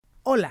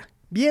Hola,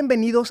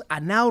 bienvenidos a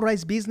Now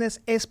Rise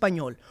Business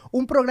Español,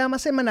 un programa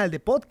semanal de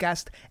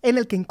podcast en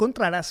el que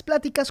encontrarás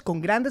pláticas con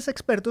grandes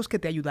expertos que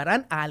te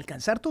ayudarán a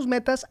alcanzar tus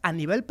metas a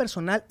nivel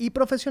personal y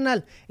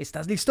profesional.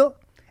 ¿Estás listo?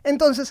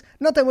 Entonces,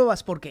 no te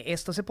muevas porque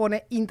esto se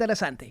pone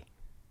interesante.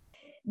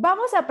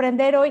 Vamos a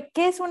aprender hoy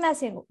qué es una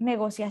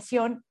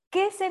negociación,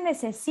 qué se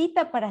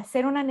necesita para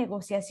hacer una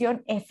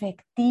negociación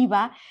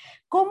efectiva,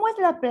 cómo es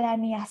la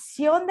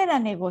planeación de la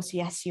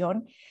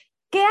negociación,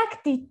 qué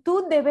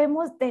actitud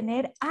debemos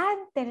tener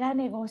ante la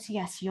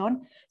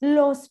negociación,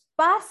 los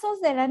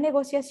pasos de la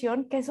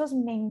negociación, que esos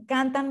me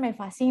encantan, me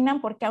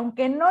fascinan, porque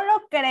aunque no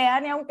lo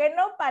crean y aunque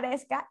no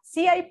parezca,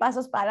 sí hay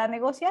pasos para la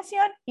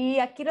negociación y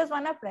aquí los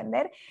van a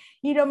aprender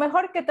y lo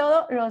mejor que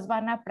todo, los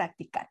van a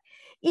practicar.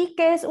 Y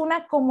qué es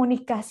una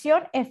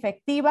comunicación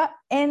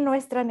efectiva en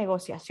nuestra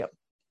negociación.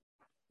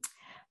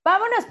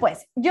 Vámonos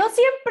pues. Yo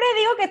siempre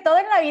digo que todo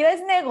en la vida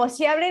es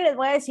negociable y les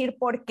voy a decir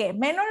por qué.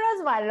 Menos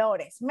los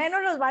valores,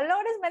 menos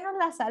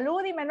la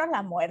salud y menos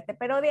la muerte.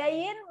 Pero de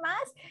ahí en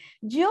más,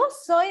 yo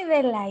soy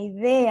de la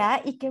idea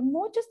y que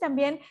muchos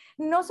también,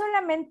 no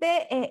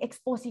solamente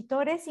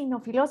expositores, sino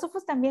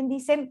filósofos también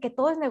dicen que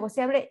todo es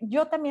negociable.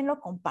 Yo también lo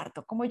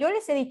comparto. Como yo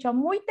les he dicho, a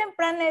muy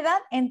temprana edad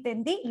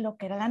entendí lo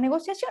que era la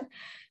negociación.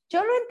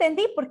 Yo lo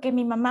entendí porque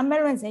mi mamá me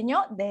lo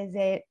enseñó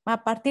desde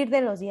a partir de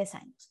los 10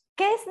 años.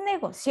 ¿Qué es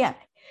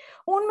negociable?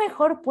 Un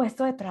mejor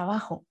puesto de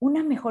trabajo,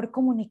 una mejor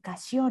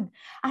comunicación,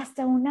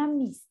 hasta una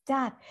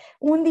amistad,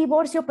 un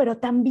divorcio, pero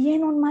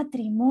también un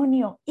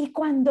matrimonio. Y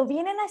cuando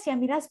vienen hacia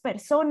mí las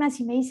personas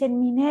y me dicen,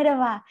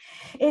 Minerva,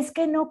 es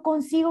que no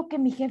consigo que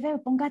mi jefe me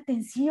ponga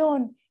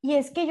atención. Y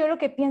es que yo lo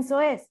que pienso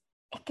es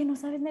que no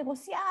sabes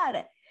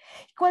negociar.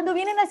 Cuando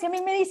vienen hacia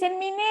mí me dicen,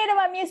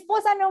 Minerva, mi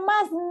esposa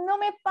nomás no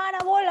me para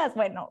bolas,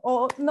 bueno,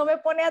 o no me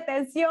pone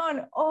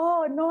atención,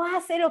 o no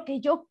hace lo que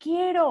yo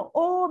quiero,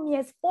 o mi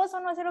esposo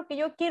no hace lo que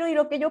yo quiero y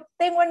lo que yo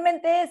tengo en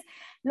mente es,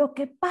 lo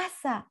que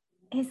pasa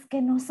es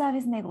que no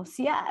sabes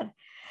negociar.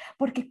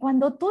 Porque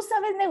cuando tú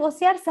sabes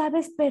negociar,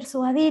 sabes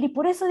persuadir y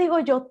por eso digo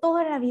yo,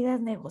 toda la vida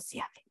es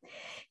negociable.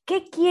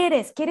 ¿Qué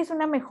quieres? ¿Quieres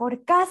una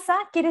mejor casa?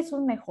 ¿Quieres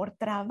un mejor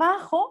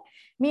trabajo?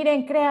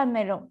 Miren,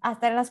 créanmelo,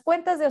 hasta en las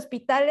cuentas de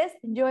hospitales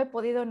yo he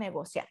podido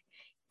negociar.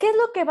 ¿Qué es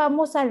lo que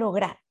vamos a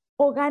lograr?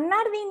 O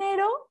ganar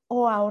dinero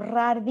o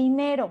ahorrar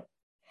dinero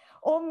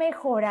o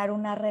mejorar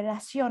una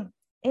relación.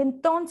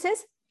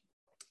 Entonces,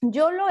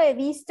 yo lo he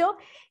visto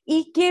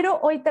y quiero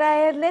hoy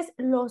traerles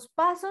los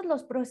pasos,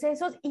 los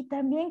procesos y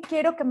también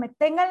quiero que me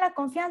tengan la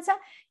confianza,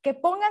 que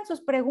pongan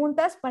sus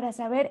preguntas para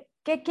saber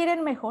qué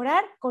quieren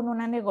mejorar con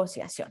una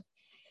negociación.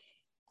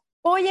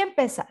 Voy a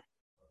empezar.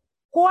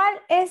 ¿Cuál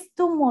es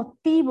tu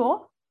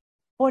motivo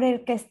por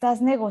el que estás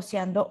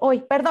negociando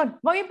hoy? Perdón,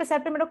 voy a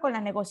empezar primero con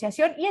la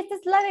negociación y esta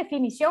es la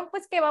definición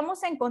pues que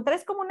vamos a encontrar,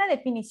 es como una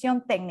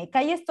definición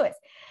técnica y esto es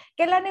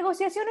que la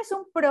negociación es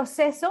un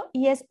proceso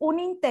y es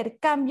un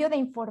intercambio de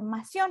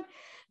información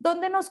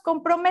donde nos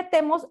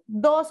comprometemos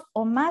dos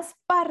o más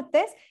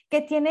partes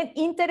que tienen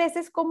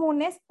intereses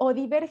comunes o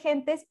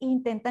divergentes e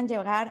intentan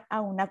llegar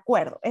a un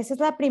acuerdo. Esa es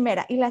la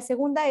primera y la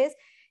segunda es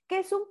que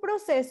es un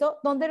proceso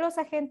donde los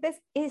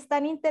agentes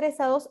están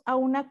interesados a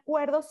un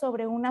acuerdo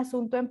sobre un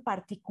asunto en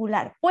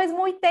particular. Pues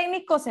muy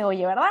técnico se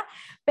oye, ¿verdad?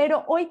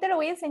 Pero hoy te lo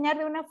voy a enseñar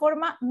de una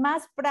forma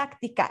más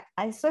práctica.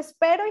 A eso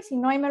espero y si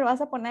no, ahí me lo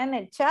vas a poner en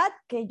el chat,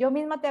 que yo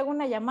misma te hago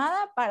una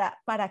llamada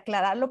para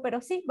aclararlo,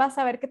 pero sí, vas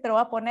a ver que te lo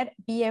voy a poner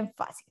bien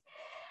fácil.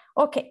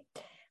 Ok,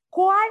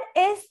 ¿cuál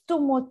es tu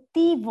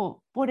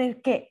motivo por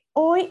el que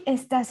hoy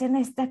estás en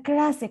esta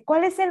clase?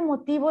 ¿Cuál es el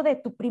motivo de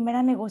tu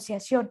primera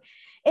negociación?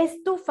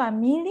 ¿Es tu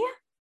familia?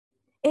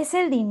 ¿Es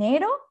el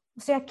dinero? O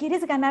sea,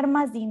 ¿quieres ganar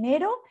más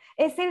dinero?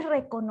 ¿Es el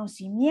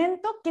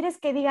reconocimiento? ¿Quieres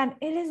que digan,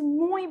 él es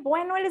muy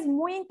bueno, él es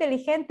muy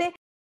inteligente?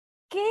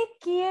 ¿Qué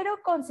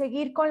quiero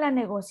conseguir con la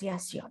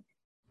negociación?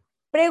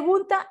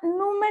 Pregunta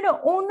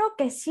número 1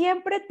 que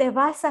siempre te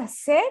vas a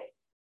hacer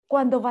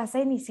cuando vas a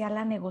iniciar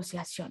la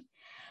negociación.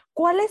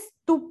 ¿Cuál es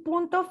tu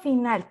punto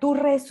final, tu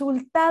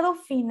resultado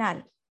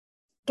final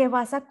que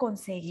vas a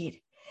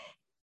conseguir?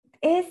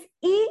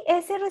 Y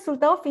ese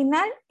resultado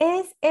final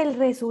es el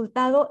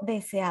resultado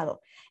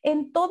deseado.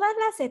 En todas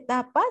las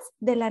etapas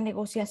de la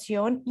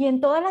negociación y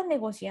en todas las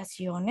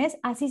negociaciones,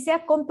 así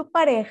sea con tu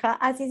pareja,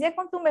 así sea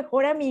con tu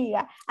mejor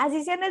amiga,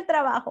 así sea en el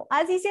trabajo,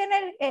 así sea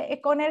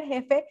con el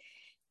jefe,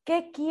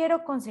 ¿qué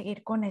quiero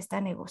conseguir con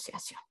esta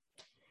negociación?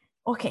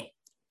 Ok,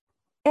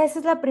 esa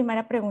es la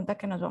primera pregunta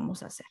que nos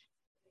vamos a hacer.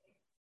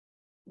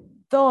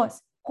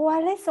 2,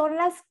 ¿cuáles son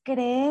las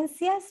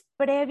creencias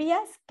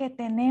previas que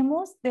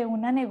tenemos de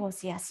una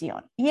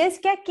negociación? Y es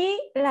que aquí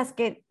las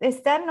que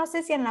están, no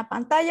sé si en la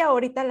pantalla,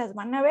 ahorita las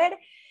van a ver,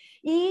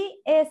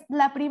 y es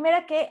la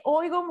primera que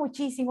oigo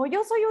muchísimo.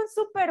 Yo soy un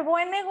súper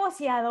buen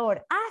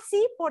negociador. Ah,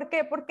 sí, ¿por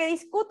qué? Porque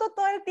discuto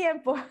todo el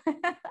tiempo.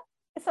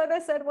 Eso no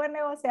es ser buen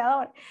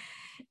negociador.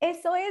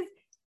 Eso es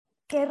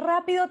qué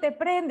rápido te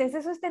prendes,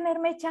 eso es tener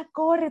mecha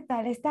corta,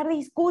 el estar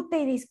discute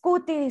y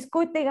discute y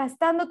discute,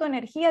 gastando tu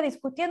energía,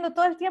 discutiendo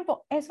todo el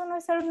tiempo. Eso no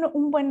es ser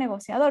un buen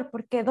negociador,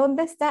 porque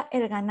 ¿dónde está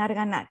el ganar,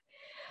 ganar?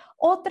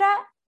 Otra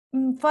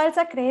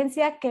falsa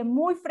creencia que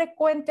muy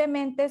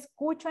frecuentemente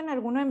escucho en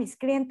alguno de mis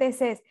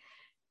clientes es,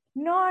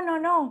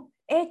 no,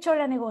 he hecho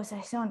la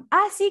negociación.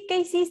 Ah, sí, ¿qué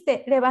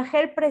hiciste? Le bajé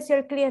el precio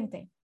al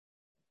cliente.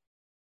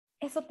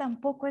 Eso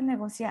tampoco es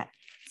negociar.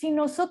 Si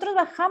nosotros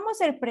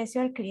bajamos el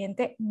precio al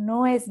cliente,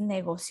 no es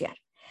negociar.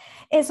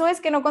 Eso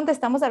es que no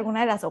contestamos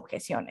alguna de las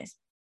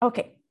objeciones. Ok,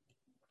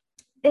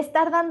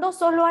 estar dando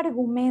solo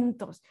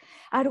argumentos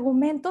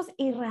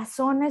y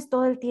razones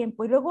todo el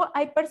tiempo. Y luego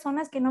hay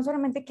personas que no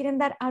solamente quieren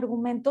dar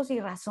argumentos y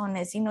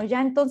razones, sino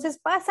ya entonces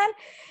pasan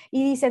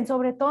y dicen,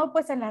 sobre todo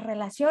pues en las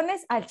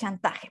relaciones, al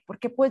chantaje,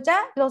 porque pues ya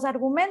los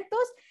argumentos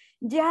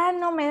ya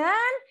no me dan,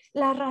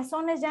 las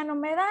razones ya no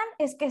me dan,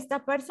 es que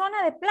esta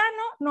persona de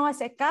plano no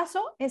hace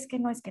caso, es que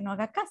no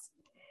haga caso.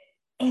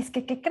 Es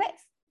que, ¿qué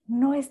crees?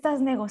 No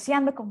estás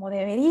negociando como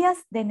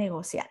deberías de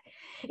negociar.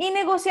 Y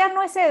negociar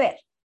no es ceder.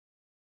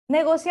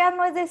 Negociar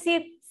no es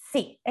decir,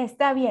 sí,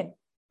 está bien,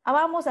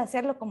 vamos a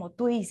hacerlo como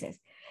tú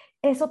dices.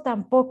 Eso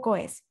tampoco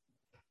es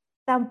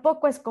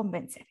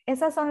convencer.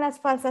 Esas son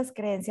las falsas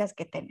creencias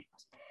que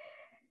tenemos.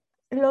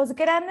 Los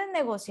grandes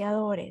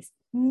negociadores,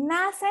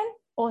 ¿nacen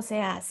o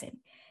se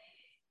hacen?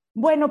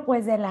 Bueno,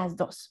 pues de las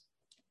dos.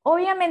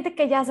 Obviamente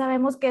que ya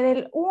sabemos que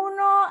del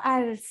 1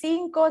 al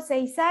 5,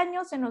 6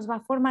 años se nos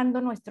va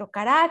formando nuestro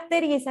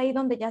carácter y es ahí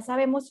donde ya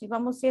sabemos si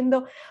vamos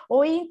siendo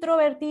o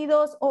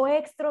introvertidos o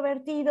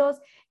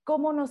extrovertidos,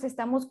 cómo nos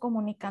estamos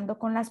comunicando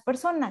con las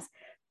personas.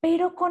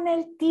 Pero con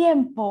el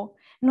tiempo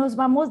nos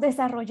vamos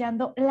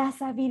desarrollando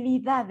las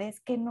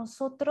habilidades que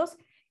nosotros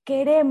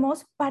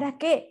queremos. ¿Para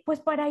qué?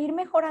 Pues para ir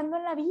mejorando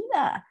en la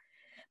vida,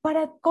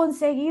 para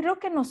conseguir lo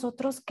que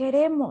nosotros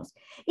queremos.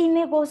 Y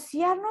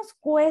negociar nos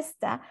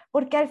cuesta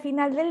porque al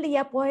final del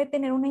día puede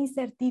tener una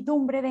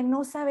incertidumbre de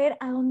no saber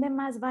a dónde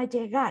más va a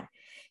llegar.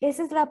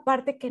 Esa es la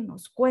parte que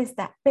nos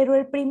cuesta. Pero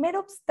el primer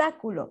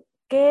obstáculo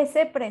que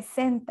se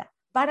presenta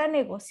para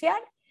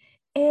negociar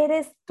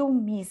eres tú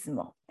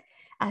mismo.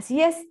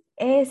 Así es,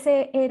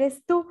 ese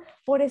eres tú.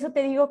 Por eso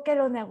te digo que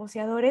los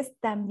negociadores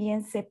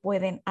también se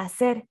pueden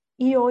hacer.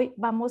 Y hoy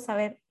vamos a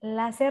ver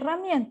las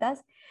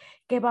herramientas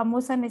que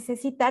vamos a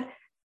necesitar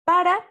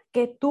para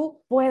que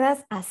tú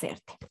puedas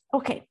hacerte.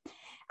 Ok,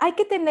 hay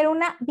que tener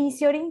una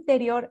visión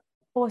interior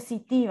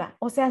positiva,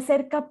 o sea,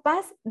 ser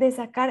capaz de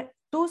sacar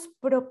tus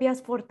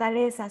propias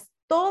fortalezas.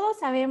 Todos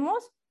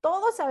sabemos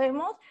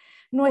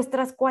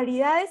nuestras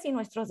cualidades y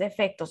nuestros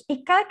defectos.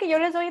 Y cada que yo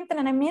les doy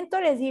entrenamiento,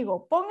 les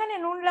digo, pongan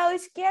en un lado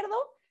izquierdo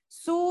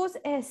sus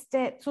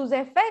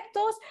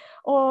defectos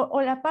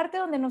o la parte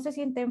donde no se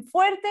sienten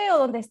fuertes o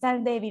donde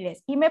están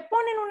débiles. Y me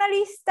ponen una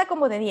lista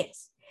como de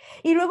 10.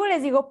 Y luego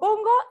les digo,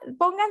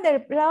 pongan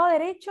del lado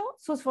derecho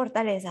sus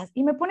fortalezas.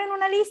 Y me ponen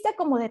una lista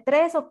como de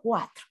 3 o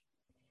 4.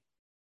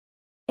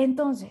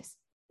 Entonces,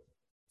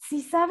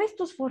 si sabes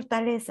tus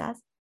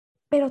fortalezas,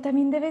 pero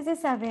también debes de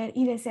saber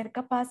y de ser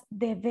capaz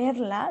de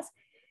verlas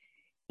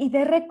y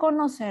de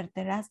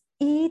reconocértelas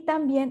y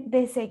también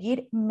de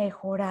seguir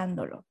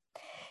mejorándolo.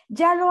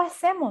 Ya lo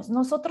hacemos,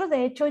 nosotros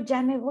de hecho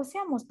ya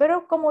negociamos,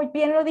 pero como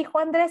bien lo dijo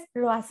Andrés,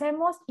 lo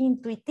hacemos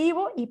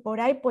intuitivo y por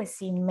ahí pues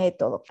sin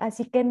método,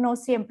 así que no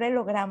siempre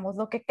logramos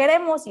lo que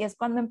queremos y es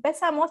cuando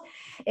empezamos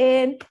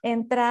en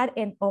entrar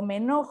en o me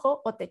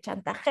enojo o te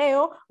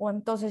chantajeo o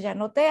entonces ya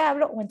no te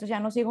hablo o entonces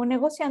ya no sigo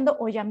negociando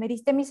o ya me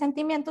heriste mis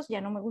sentimientos,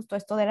 ya no me gustó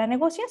esto de la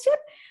negociación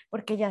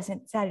porque ya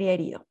salí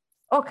herido.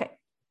 Ok.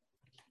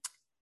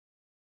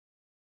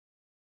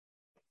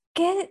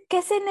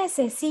 ¿Qué se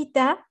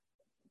necesita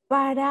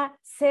para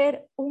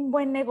ser un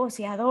buen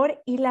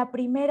negociador? Y la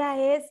primera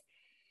es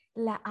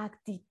la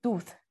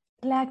actitud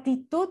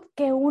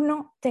que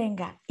uno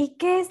tenga. ¿Y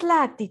qué es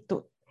la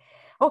actitud?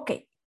 Ok,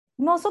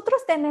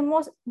 nosotros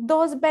tenemos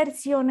dos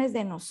versiones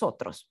de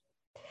nosotros.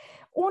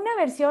 Una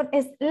versión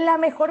es la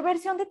mejor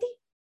versión de ti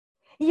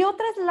y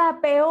otra es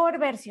la peor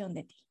versión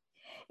de ti.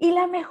 Y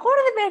la mejor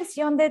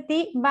versión de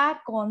ti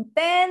va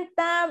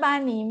contenta, va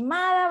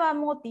animada, va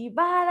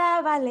motivada,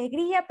 va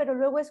alegría, pero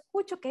luego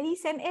escucho que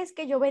dicen, es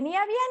que yo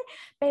venía bien,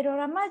 pero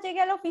nada más llegué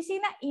a la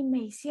oficina y me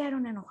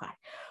hicieron enojar.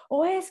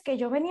 O es que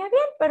yo venía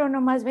bien, pero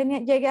nomás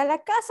llegué a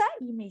la casa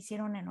y me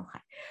hicieron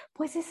enojar.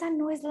 Pues esa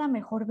no es la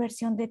mejor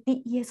versión de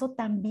ti y eso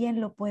también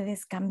lo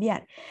puedes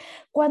cambiar.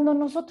 Cuando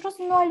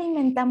nosotros no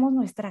alimentamos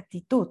nuestra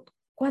actitud,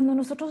 cuando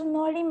nosotros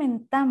no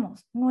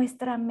alimentamos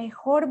nuestra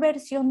mejor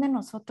versión de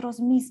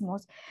nosotros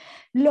mismos,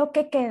 lo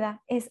que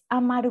queda es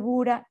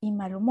amargura y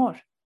mal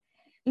humor.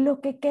 Lo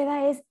que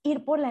queda es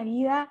ir por la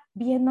vida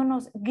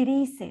viéndonos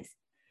grises.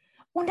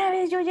 Una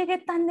vez yo llegué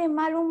tan de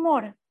mal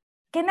humor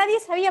que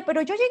nadie sabía,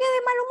 pero yo llegué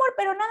de mal humor,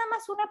 pero nada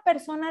más una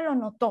persona lo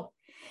notó.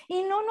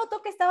 Y no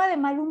notó que estaba de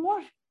mal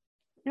humor.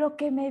 Lo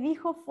que me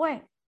dijo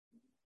fue,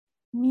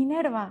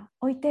 Minerva,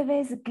 hoy te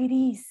ves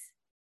gris.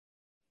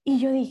 Y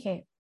yo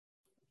dije,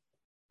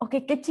 ok,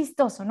 qué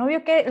chistoso, ¿no?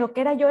 Vio que lo que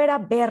era yo era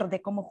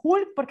verde, como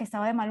Hulk, porque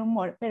estaba de mal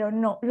humor, pero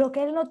no, lo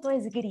que él notó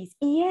es gris.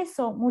 Y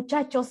eso,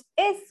 muchachos,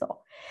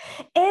 eso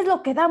es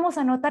lo que damos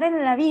a notar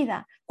en la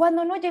vida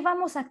cuando no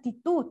llevamos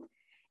actitud.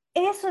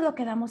 Eso es lo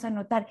que damos a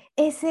notar,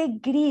 ese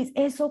gris,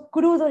 eso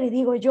crudo, le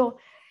digo yo.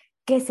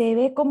 que se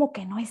ve como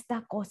que no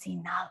está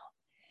cocinado.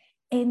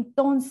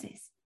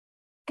 Entonces,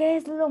 ¿qué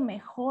es lo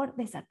mejor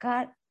de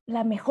sacar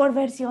la mejor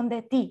versión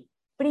de ti?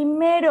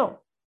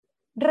 Primero,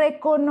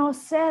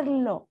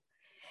 reconocerlo.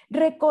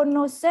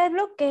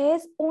 Reconocerlo que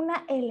es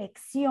una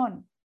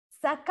elección.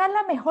 Sacar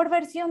la mejor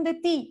versión de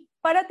ti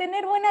para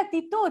tener buena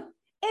actitud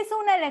es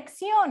una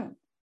elección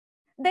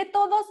de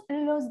todos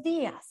los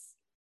días.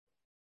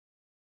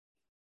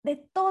 De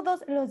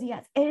todos los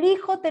días.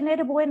 Elijo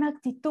tener buena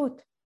actitud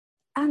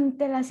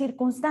ante las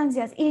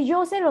circunstancias. Y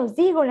yo se los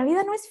digo, la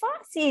vida no es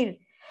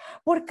fácil.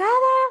 Por cada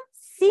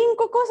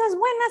 5 cosas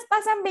buenas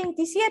pasan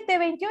 27,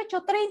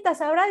 28, 30,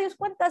 sabrá Dios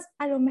cuántas,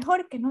 a lo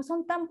mejor que no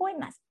son tan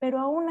buenas, pero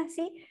aún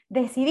así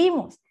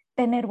decidimos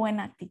tener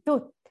buena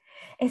actitud.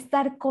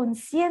 Estar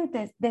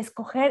conscientes de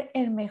escoger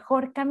el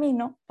mejor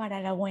camino para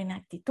la buena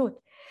actitud.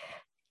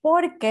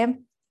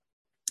 Porque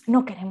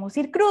no queremos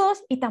ir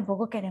crudos y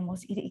tampoco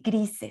queremos ir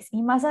grises.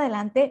 Y más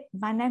adelante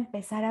van a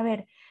empezar a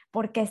ver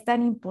por qué es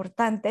tan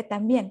importante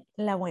también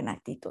la buena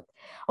actitud.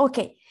 Ok,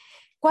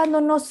 cuando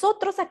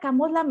nosotros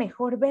sacamos la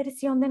mejor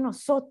versión de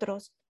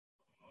nosotros,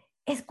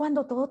 es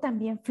cuando todo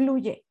también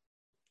fluye.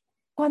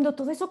 Cuando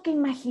todo eso que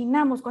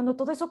imaginamos, cuando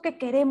todo eso que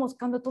queremos,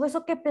 cuando todo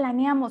eso que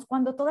planeamos,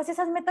 cuando todas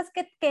esas metas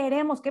que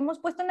queremos, que hemos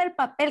puesto en el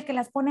papel, que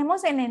las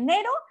ponemos en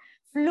enero,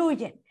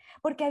 fluyen.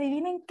 Porque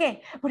adivinen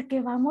qué,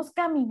 porque vamos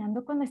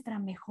caminando con nuestra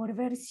mejor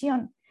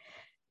versión,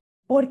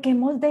 porque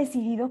hemos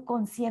decidido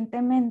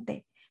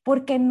conscientemente,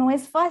 porque no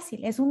es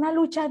fácil, es una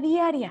lucha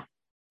diaria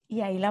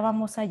y ahí la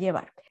vamos a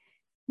llevar.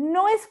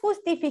 No es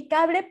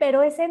justificable,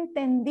 pero es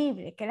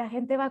entendible que la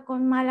gente va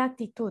con mala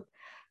actitud,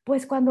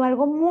 pues cuando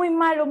algo muy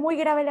malo, muy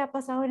grave le ha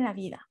pasado en la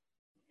vida,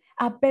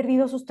 han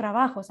perdido sus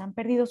trabajos, han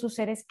perdido sus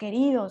seres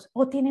queridos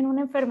o tienen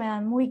una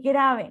enfermedad muy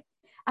grave,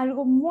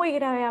 algo muy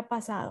grave ha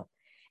pasado.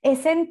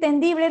 Es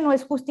entendible, no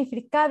es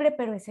justificable,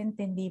 pero es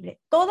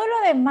entendible. Todo lo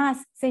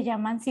demás se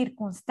llaman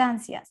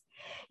circunstancias.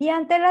 Y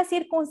ante las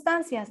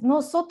circunstancias,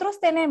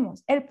 nosotros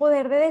tenemos el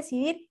poder de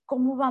decidir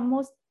cómo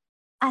vamos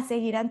a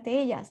seguir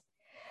ante ellas.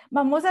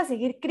 Vamos a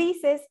seguir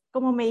crisis,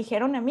 como me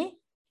dijeron a mí,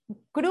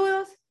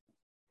 crudos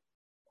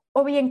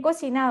o bien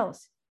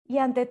cocinados. Y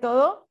ante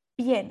todo,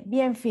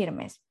 bien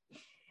firmes.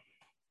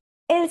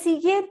 El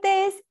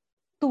siguiente es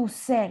tu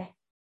ser.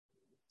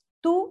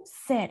 Tu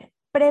ser.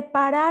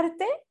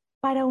 Prepararte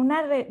para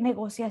una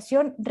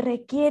negociación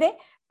requiere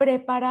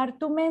preparar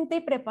tu mente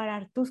y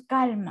preparar tu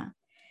calma.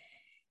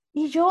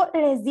 Y yo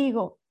les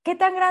digo, ¿qué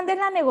tan grande es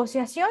la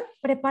negociación?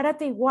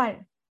 Prepárate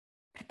igual.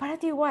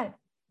 Prepárate igual.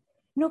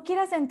 No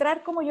quieras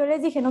entrar, como yo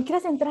les dije, no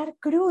quieras entrar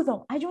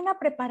crudo. Hay una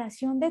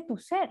preparación de tu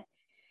ser.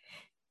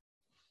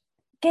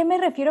 ¿Qué me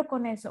refiero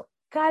con eso?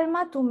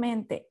 Calma tu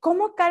mente.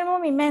 ¿Cómo calmo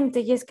mi mente?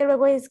 Y es que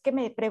luego es que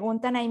me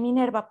preguntan ahí,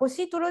 Minerva, pues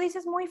sí, tú lo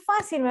dices muy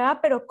fácil, ¿verdad?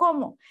 Pero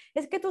 ¿cómo?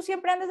 Es que tú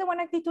siempre andas de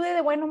buena actitud y de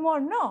buen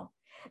humor. No.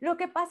 Lo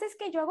que pasa es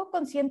que yo hago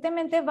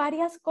conscientemente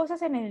varias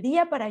cosas en el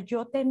día para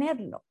yo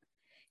tenerlo.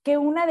 Que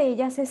una de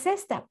ellas es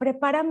esta,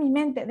 prepara mi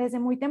mente. Desde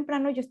muy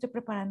temprano yo estoy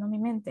preparando mi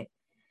mente.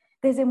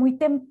 Desde muy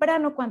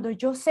temprano, cuando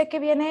yo sé que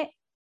viene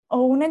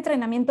o un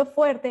entrenamiento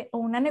fuerte o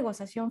una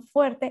negociación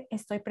fuerte,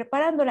 estoy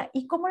preparándola.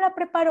 ¿Y cómo la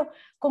preparo?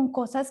 Con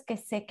cosas que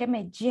sé que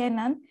me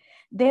llenan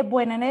de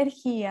buena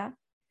energía,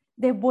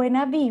 de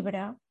buena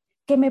vibra,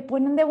 que me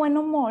ponen de buen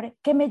humor,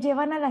 que me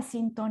llevan a la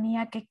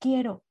sintonía que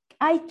quiero.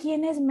 Hay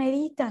quienes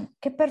meditan,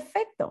 qué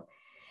perfecto.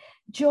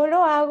 Yo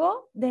lo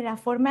hago de la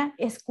forma,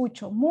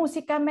 escucho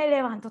música, me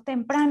levanto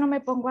temprano,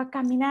 me pongo a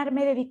caminar,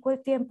 me dedico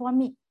el tiempo a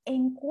mí.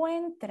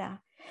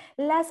 Encuentra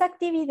las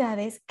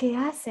actividades que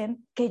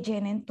hacen que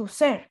llenen tu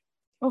ser.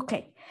 Ok,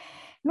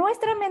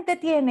 nuestra mente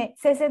tiene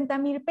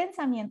 60,000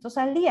 pensamientos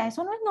al día.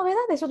 Eso no es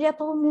novedad, eso ya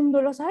todo el mundo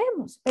lo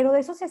sabemos. Pero de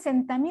esos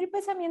 60,000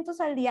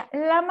 pensamientos al día,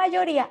 la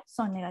mayoría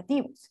son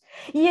negativos.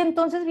 Y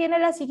entonces viene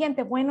la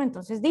siguiente, bueno,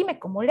 entonces dime,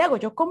 ¿cómo le hago?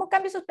 ¿Yo cómo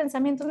cambio esos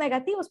pensamientos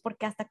negativos?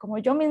 Porque hasta como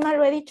yo misma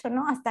lo he dicho,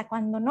 ¿no? Hasta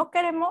cuando no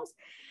queremos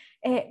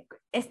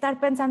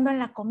estar pensando en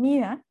la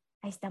comida,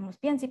 ahí estamos,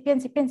 piensa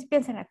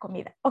en la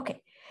comida. Ok,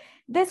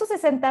 de esos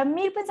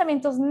 60,000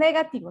 pensamientos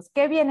negativos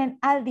que vienen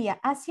al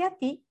día hacia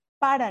ti,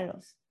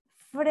 páralos,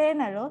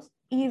 frénalos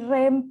y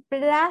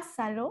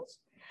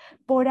reemplázalos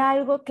por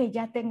algo que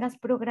ya tengas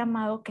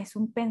programado que es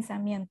un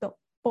pensamiento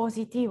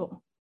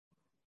positivo.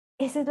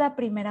 Esa es la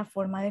primera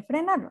forma de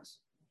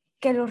frenarlos,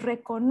 que los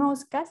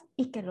reconozcas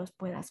y que los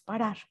puedas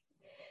parar.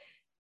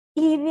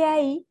 Y de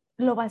ahí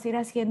lo vas a ir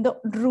haciendo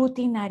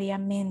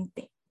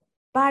rutinariamente.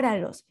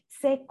 Páralos,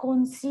 sé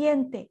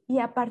consciente y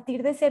a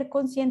partir de ser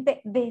consciente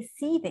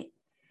decide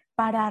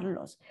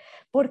pararlos.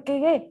 ¿Por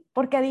qué?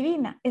 Porque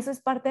adivina, eso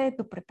es parte de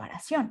tu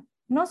preparación.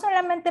 No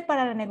solamente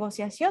para la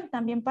negociación,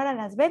 también para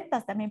las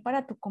ventas, también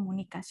para tu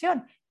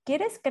comunicación.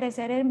 ¿Quieres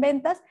crecer en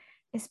ventas?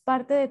 Es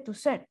parte de tu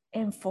ser,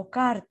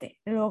 enfocarte,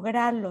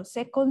 lograrlo,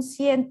 ser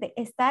consciente,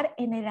 estar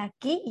en el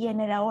aquí y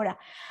en el ahora.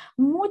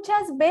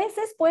 Muchas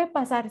veces puede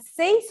pasar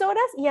 6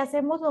 horas y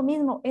hacemos lo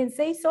mismo, en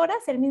 6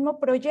 horas el mismo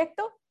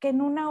proyecto que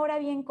en una hora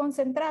bien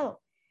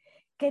concentrado,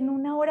 que en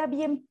una hora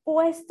bien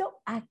puesto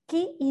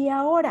aquí y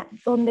ahora,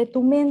 donde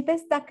tu mente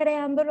está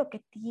creando lo que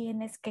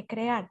tienes que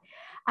crear.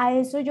 A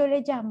eso yo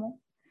le llamo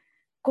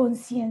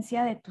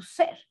conciencia de tu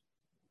ser,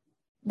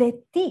 de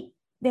ti,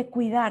 de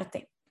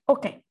cuidarte.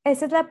 Ok,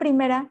 ese es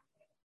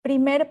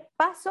primer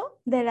paso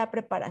de la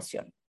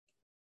preparación.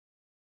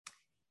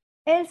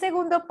 El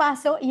segundo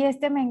paso, y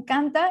este me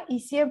encanta y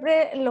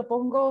siempre lo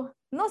pongo,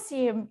 no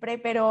siempre,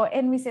 pero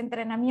en mis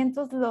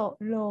entrenamientos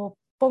lo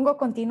pongo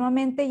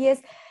continuamente, y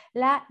es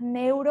la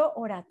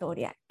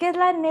neurooratoria. ¿Qué es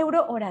la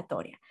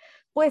neurooratoria?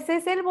 Pues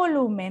es el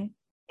volumen,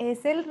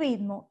 es el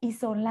ritmo y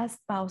son las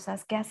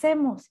pausas que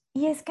hacemos.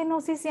 Y es que no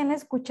sé si han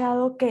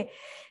escuchado que,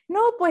 no,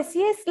 pues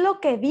sí es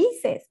lo que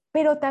dices,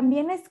 pero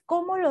también es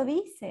cómo lo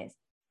dices.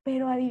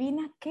 Pero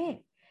adivina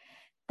qué,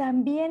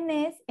 también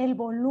es el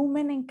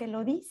volumen en que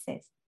lo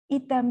dices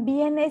y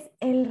también es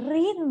el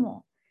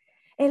ritmo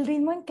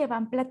en que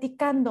van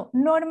platicando.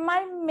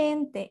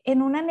 Normalmente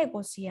en una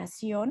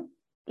negociación,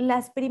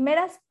 las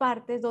primeras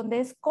partes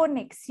donde es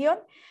conexión,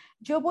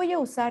 yo voy a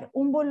usar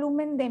un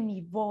volumen de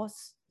mi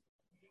voz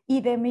y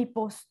de mi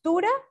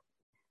postura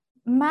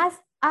más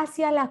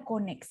hacia la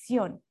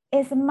conexión.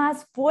 Es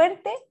más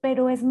fuerte,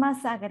 pero es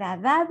más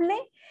agradable.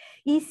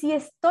 Y si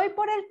estoy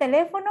por el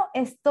teléfono,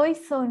 estoy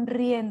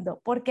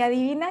sonriendo, porque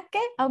adivina qué,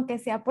 aunque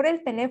sea por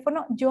el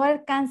teléfono, yo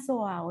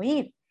alcanzo a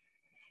oír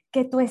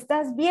que tú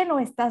estás bien o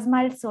estás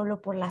mal solo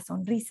por la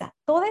sonrisa.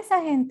 Toda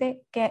esa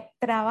gente que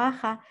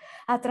trabaja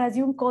atrás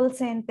de un call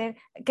center,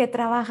 que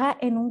trabaja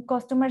en un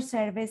customer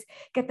service,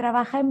 que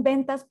trabaja en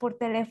ventas por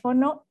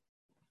teléfono,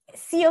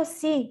 sí o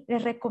sí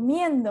les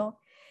recomiendo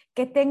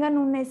que tengan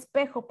un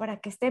espejo para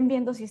que estén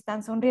viendo si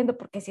están sonriendo,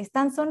 porque si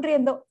están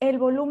sonriendo, el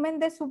volumen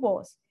de su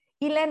voz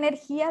y la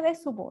energía de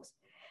su voz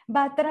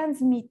va a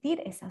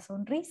transmitir esa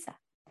sonrisa.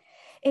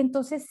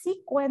 Entonces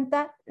sí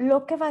cuenta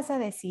lo que vas a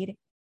decir,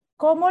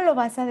 cómo lo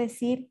vas a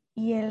decir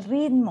y el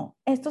ritmo.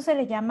 Esto se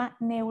le llama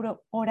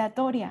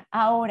neurooratoria.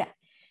 Ahora,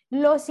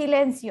 los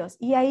silencios.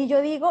 Y ahí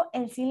yo digo,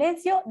 el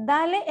silencio,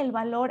 dale el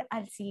valor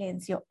al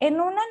silencio.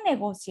 En una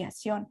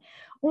negociación,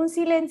 un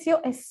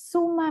silencio es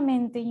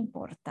sumamente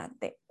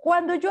importante.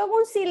 Cuando yo hago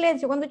un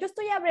silencio, cuando yo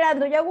estoy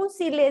hablando, yo hago un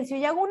silencio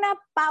y hago una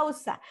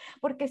pausa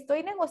porque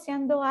estoy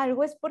negociando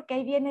algo, es porque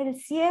ahí viene el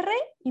cierre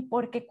y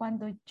porque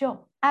cuando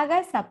yo haga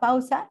esa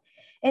pausa,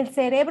 el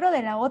cerebro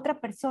de la otra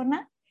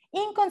persona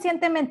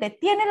inconscientemente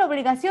tiene la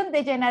obligación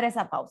de llenar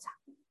esa pausa.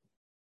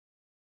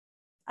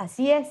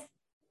 Así es.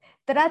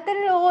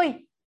 Trátenlo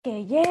hoy,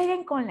 que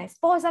lleguen con la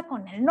esposa,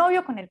 con el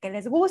novio, con el que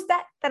les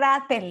gusta,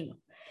 trátenlo.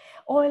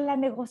 O en la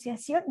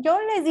negociación, yo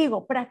les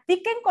digo,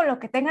 practiquen con lo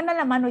que tengan a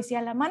la mano, y si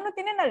a la mano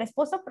tienen al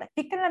esposo,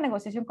 practiquen la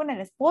negociación con el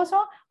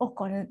esposo o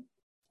con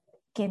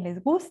quien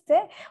les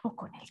guste o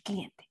con el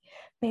cliente.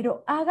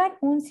 Pero hagan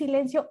un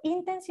silencio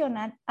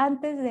intencional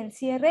antes del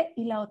cierre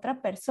y la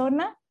otra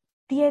persona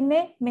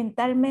tiene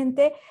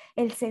mentalmente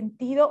el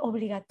sentido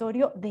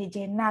obligatorio de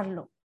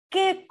llenarlo.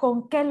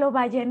 ¿Con qué lo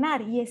va a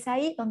llenar? Y es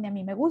ahí donde a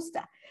mí me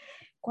gusta.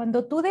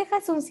 Cuando tú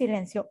dejas un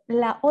silencio,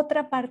 la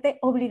otra parte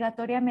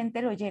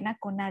obligatoriamente lo llena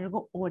con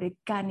algo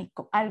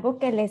orgánico, algo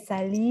que le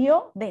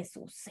salió de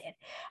su ser,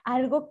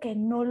 algo que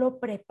no lo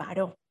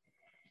preparó.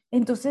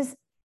 Entonces,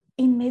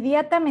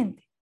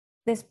 inmediatamente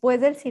después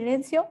del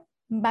silencio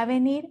va a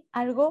venir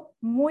algo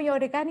muy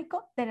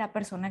orgánico de la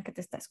persona que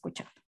te está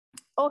escuchando.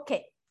 Ok,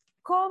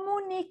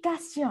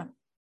 comunicación.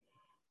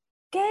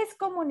 ¿Qué es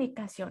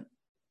comunicación?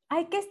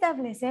 Hay que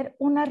establecer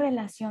una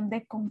relación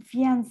de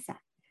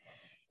confianza.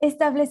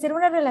 Establecer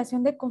una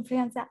relación de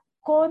confianza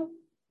con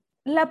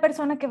la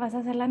persona que vas a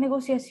hacer la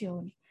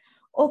negociación,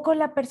 o con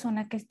la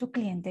persona que es tu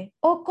cliente,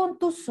 o con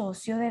tu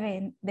socio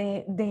del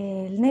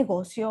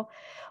negocio,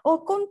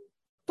 o con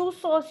tu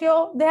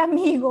socio de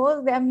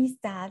amigos, de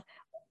amistad,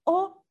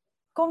 o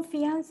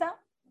confianza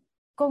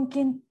con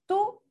quien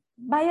tú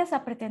vayas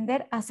a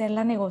pretender hacer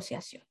la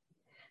negociación.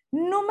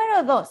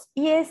 Número 2,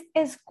 y es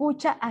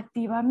escucha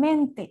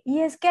activamente. Y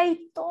es que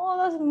hay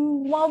todos,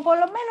 por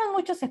lo menos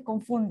muchos se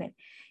confunden.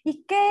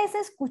 ¿Y qué es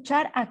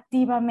escuchar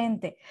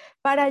activamente?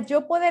 Para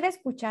yo poder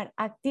escuchar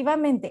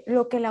activamente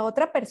lo que la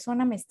otra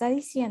persona me está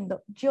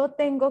diciendo, yo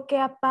tengo que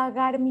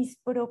apagar mis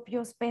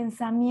propios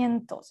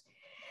pensamientos.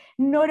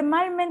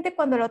 Normalmente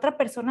cuando la otra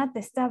persona te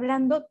está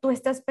hablando, tú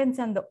estás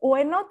pensando o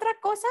en otra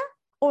cosa,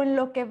 o en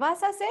lo que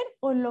vas a hacer,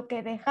 o en lo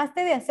que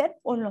dejaste de hacer,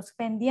 o en los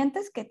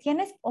pendientes que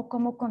tienes, o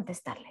cómo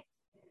contestarle.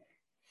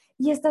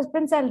 Y estás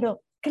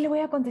pensando, ¿qué le voy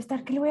a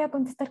contestar? ¿Qué le voy a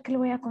contestar? ¿Qué le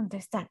voy a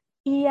contestar?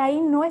 Y ahí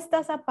no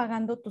estás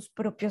apagando tus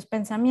propios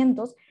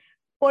pensamientos,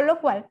 por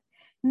lo cual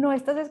no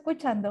estás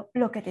escuchando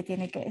lo que te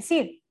tiene que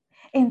decir.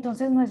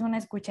 Entonces no es una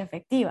escucha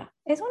efectiva.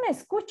 Es una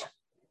escucha,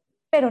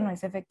 pero no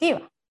es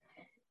efectiva.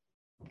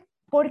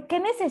 ¿Por qué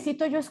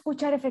necesito yo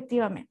escuchar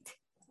efectivamente?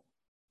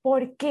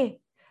 ¿Por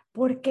qué?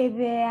 Porque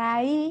de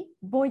ahí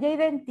voy a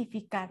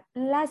identificar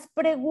las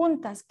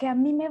preguntas que a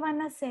mí me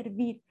van a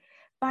servir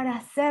para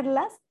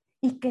hacerlas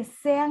y que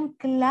sean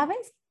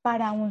claves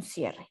para un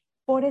cierre.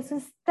 Por eso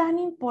es tan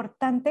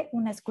importante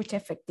una escucha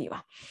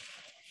efectiva.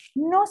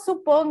 No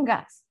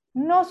supongas,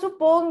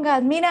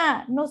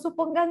 mira, no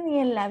supongas ni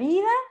en la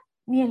vida,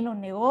 ni en los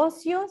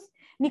negocios,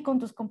 ni con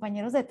tus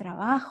compañeros de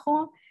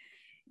trabajo,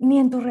 ni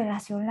en tu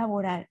relación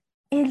laboral.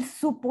 El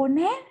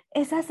suponer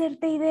es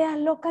hacerte ideas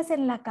locas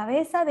en la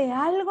cabeza de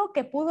algo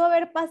que pudo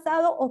haber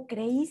pasado o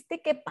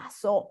creíste que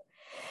pasó.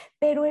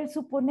 Pero el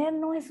suponer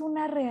no es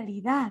una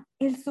realidad.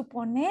 El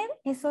suponer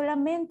es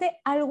solamente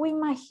algo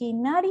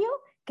imaginario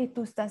que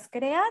tú estás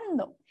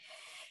creando.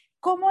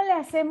 ¿Cómo le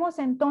hacemos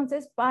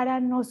entonces para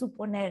no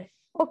suponer?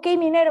 Ok,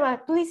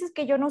 Minerva, tú dices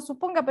que yo no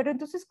suponga, pero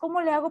entonces,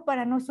 ¿cómo le hago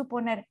para no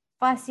suponer?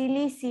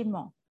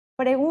 Facilísimo.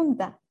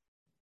 Pregunta.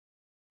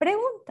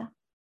 Pregunta.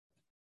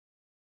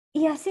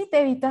 Y así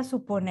te evitas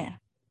suponer.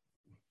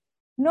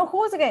 No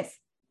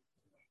juzgues.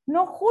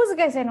 No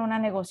juzgues en una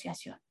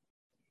negociación.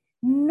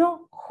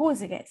 No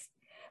juzgues.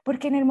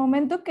 Porque en el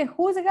momento que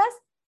juzgas,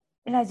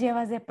 las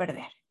llevas de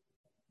perder.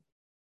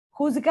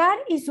 Juzgar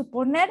y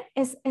suponer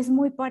es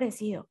muy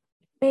parecido,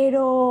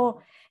 pero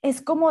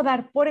es como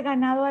dar por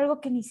ganado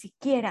algo que ni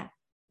siquiera.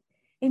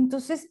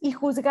 Entonces, y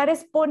juzgar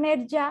es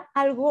poner ya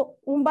algo,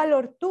 un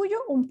valor tuyo,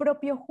 un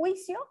propio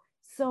juicio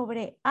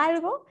sobre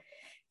algo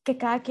que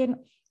cada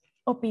quien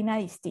opina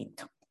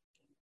distinto.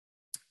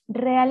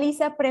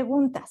 Realiza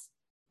preguntas.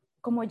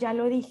 Como ya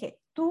lo dije,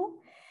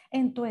 tú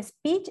en tu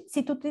speech,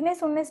 si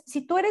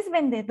tú eres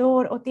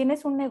vendedor o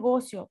tienes un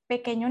negocio,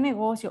 pequeño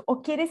negocio,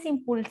 o quieres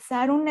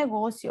impulsar un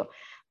negocio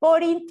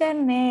por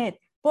internet,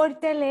 por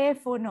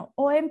teléfono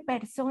o en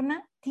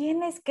persona,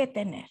 tienes que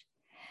tener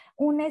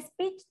un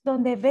speech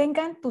donde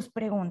vengan tus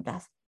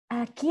preguntas.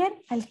 ¿A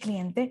quién? Al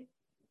cliente.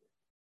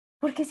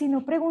 Porque si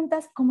no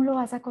preguntas, ¿cómo lo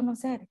vas a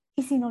conocer?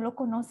 Y si no lo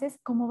conoces,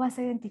 ¿cómo vas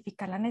a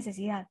identificar la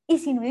necesidad? Y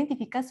si no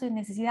identificas su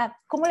necesidad,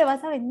 ¿cómo le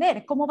vas a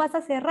vender? ¿Cómo vas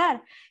a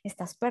cerrar?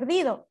 Estás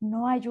perdido,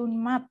 no hay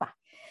un mapa.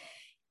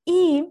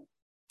 Y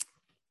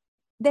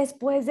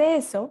después de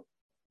eso,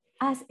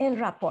 haz el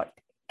rapport.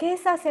 ¿Qué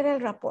es hacer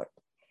el rapport?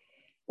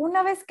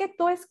 Una vez que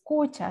tú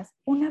escuchas,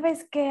 una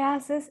vez que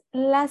haces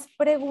las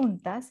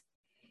preguntas,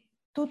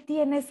 tú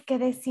tienes que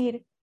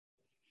decir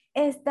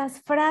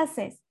estas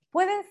frases.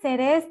 Pueden ser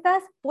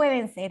estas,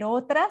 pueden ser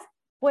otras.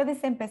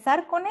 Puedes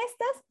empezar con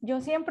estas. Yo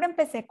siempre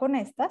empecé con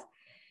estas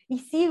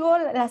y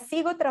las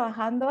sigo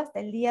trabajando hasta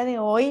el día de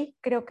hoy.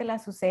 Creo que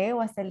las usé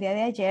o hasta el día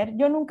de ayer.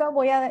 Yo nunca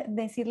voy a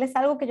decirles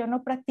algo que yo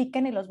no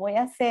practique ni los voy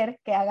a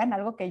hacer que hagan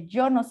algo que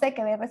yo no sé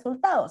que dé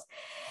resultados.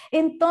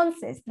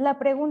 Entonces, la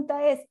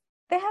pregunta es,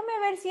 déjame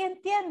ver si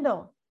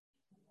entiendo,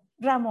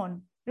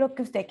 Ramón, lo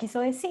que usted quiso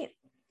decir.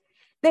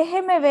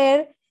 Déjeme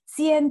ver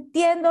si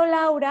entiendo,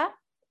 Laura,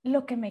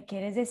 lo que me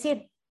quieres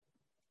decir.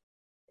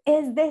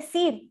 Es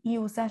decir, y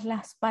usas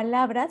las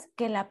palabras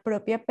que la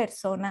propia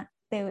persona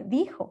te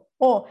dijo.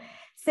 O,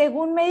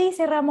 según me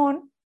dice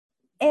Ramón,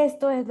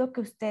 esto es lo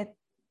que usted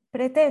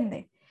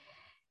pretende.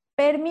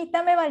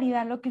 Permítame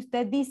validar lo que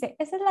usted dice.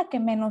 Esa es la que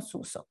menos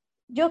uso.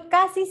 Yo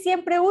casi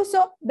siempre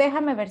uso,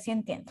 déjame ver si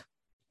entiendo.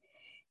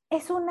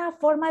 Es una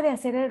forma de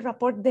hacer el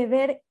rapport, de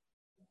ver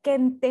que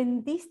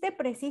entendiste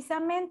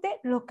precisamente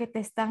lo que te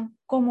están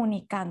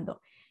comunicando.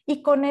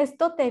 Y con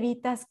esto te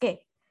evitas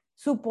 ¿qué?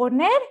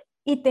 Suponer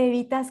y te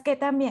evitas ¿qué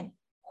también?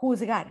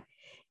 Juzgar.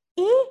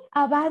 Y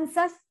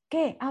avanzas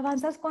 ¿qué?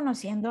 Avanzas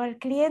conociendo al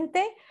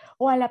cliente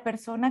o a la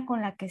persona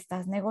con la que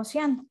estás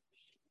negociando.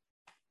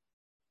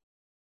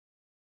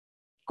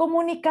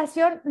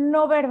 Comunicación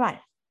no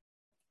verbal.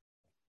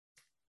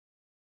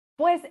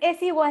 Pues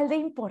es igual de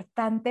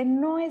importante,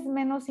 no es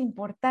menos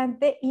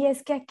importante y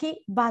es que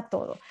aquí va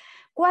todo.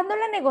 Cuando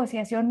la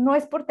negociación no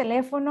es por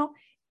teléfono,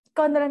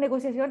 cuando la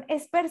negociación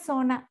es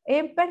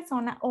en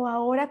persona o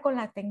ahora con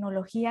la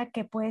tecnología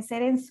que puede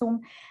ser en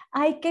Zoom,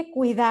 hay que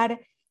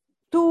cuidar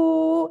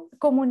tu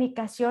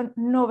comunicación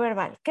no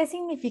verbal. ¿Qué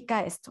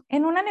significa esto?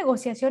 En una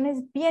negociación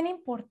es bien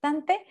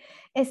importante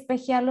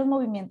espejear los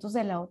movimientos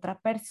de la otra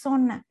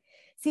persona.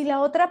 Si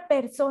la otra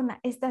persona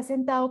está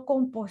sentado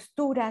con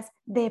posturas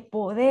de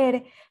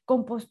poder,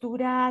 con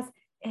posturas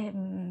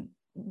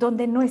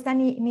donde no está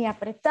ni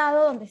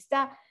apretado,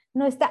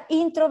 no está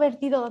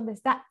introvertido, donde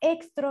está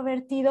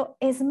extrovertido,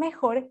 es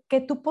mejor que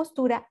tu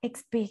postura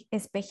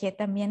espeje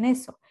también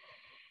eso.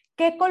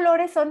 ¿Qué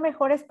colores son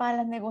mejores para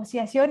la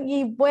negociación?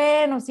 Y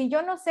bueno, si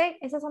yo no sé,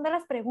 esas son de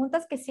las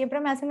preguntas que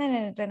siempre me hacen en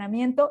el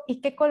entrenamiento.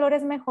 ¿Y qué color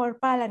es mejor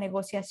para la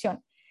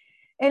negociación?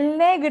 El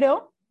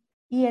negro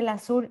y el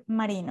azul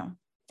marino,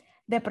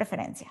 de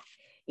preferencia.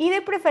 Y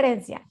de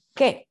preferencia,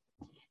 ¿qué?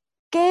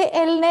 Que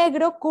el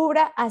negro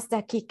cubra hasta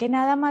aquí, que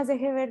nada más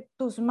deje ver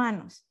tus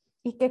manos.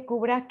 Y que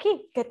cubra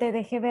aquí, que te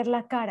deje ver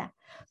la cara.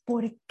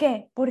 ¿Por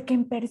qué? Porque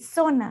en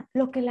persona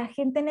lo que la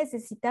gente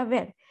necesita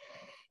ver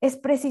es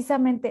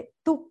precisamente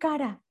tu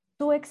cara,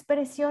 tu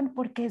expresión,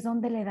 porque es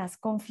donde le das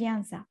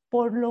confianza.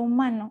 Por lo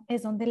humano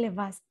es donde le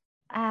vas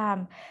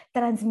a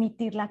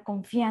transmitir la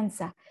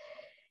confianza.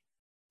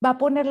 Va a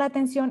poner la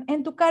atención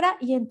en tu cara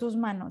y en tus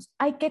manos.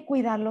 Hay que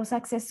cuidar los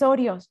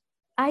accesorios.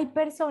 Hay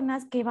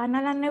personas que van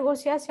a la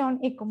negociación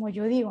y como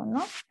yo digo, ¿no?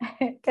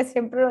 Que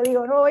siempre lo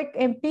digo, no voy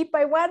en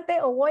pipa y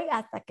guante o voy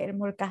hasta que el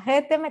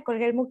molcajete, me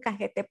colgué el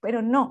molcajete,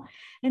 pero no,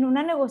 en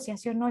una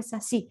negociación no es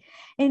así.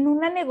 En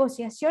una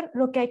negociación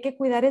lo que hay que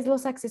cuidar es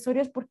los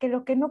accesorios porque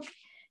lo que no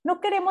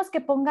queremos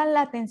que pongan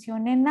la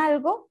atención en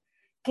algo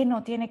que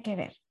no tiene que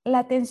ver. La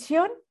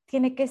atención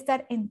tiene que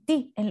estar en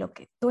ti, en lo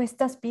que tú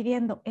estás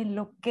pidiendo, en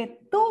lo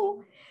que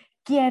tú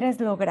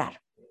quieres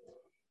lograr.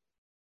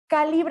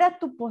 Calibra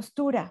tu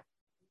postura,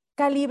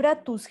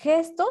 calibra tus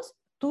gestos,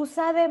 tus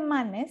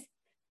ademanes,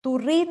 tu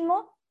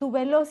ritmo, tu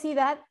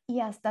velocidad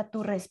y hasta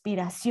tu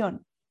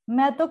respiración.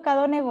 Me ha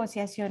tocado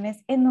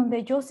negociaciones en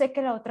donde yo sé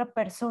que la otra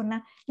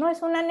persona no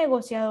es una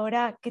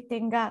negociadora que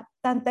tenga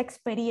tanta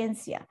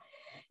experiencia.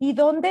 ¿Y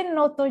dónde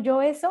noto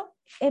yo eso?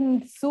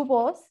 En su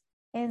voz,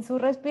 en su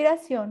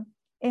respiración,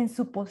 en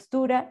su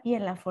postura y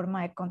en la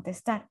forma de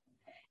contestar.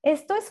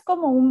 Esto es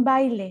como un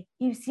baile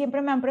y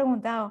siempre me han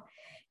preguntado,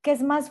 ¿qué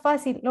es más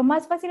fácil? Lo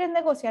más fácil es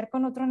negociar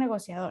con otro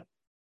negociador,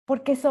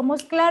 porque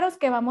somos claros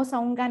que vamos a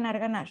un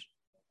ganar-ganar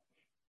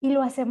y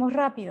lo hacemos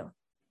rápido.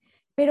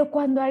 Pero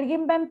cuando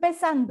alguien va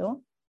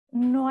empezando,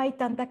 no hay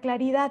tanta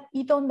claridad.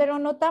 ¿Y dónde lo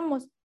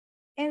notamos?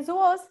 En su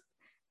voz,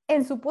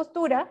 en su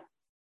postura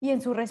y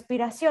en su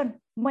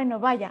respiración. Bueno,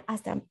 vaya,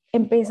 hasta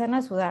empiezan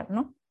a sudar,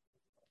 ¿no?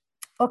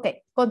 Ok,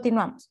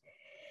 continuamos.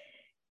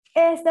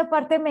 Esta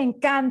parte me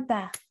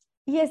encanta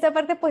y esta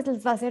parte pues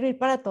les va a servir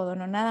para todo,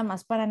 no nada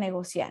más para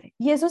negociar.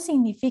 Y eso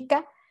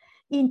significa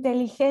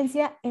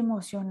inteligencia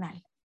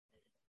emocional.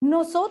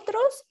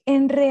 Nosotros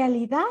en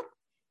realidad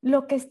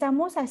lo que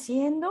estamos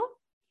haciendo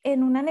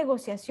en una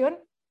negociación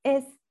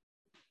es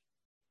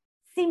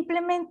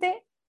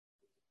simplemente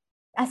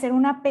hacer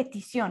una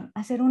petición,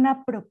 hacer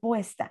una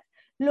propuesta.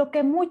 Lo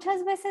que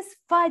muchas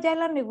veces falla en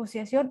la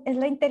negociación es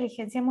la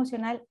inteligencia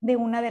emocional de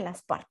una de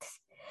las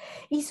partes.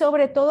 Y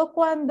sobre todo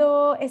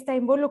cuando está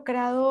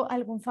involucrado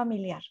algún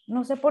familiar.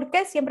 No sé por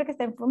qué, siempre que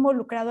está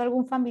involucrado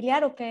algún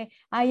familiar o que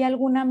hay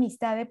alguna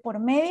amistad de por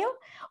medio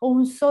o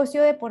un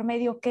socio de por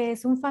medio que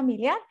es un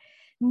familiar,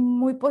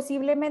 muy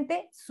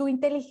posiblemente su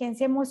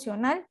inteligencia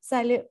emocional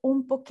sale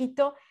un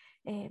poquito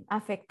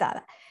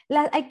afectada.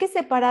 Hay que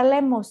separar la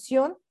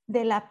emoción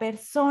de la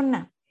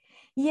persona.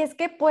 Y es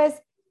que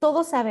pues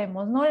todos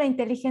sabemos, ¿no? La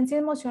inteligencia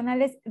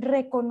emocional es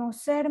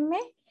reconocerme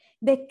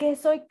de qué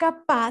soy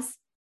capaz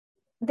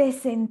de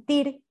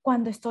sentir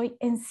cuando estoy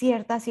en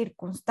cierta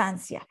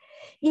circunstancia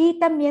y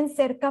también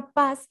ser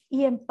capaz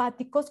y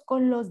empáticos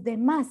con los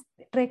demás,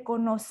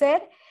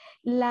 reconocer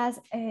las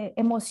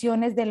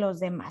emociones de los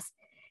demás.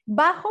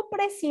 Bajo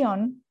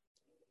presión,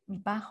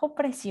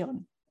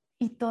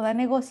 y toda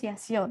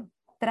negociación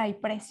trae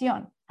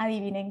presión.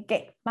 Adivinen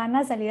qué, van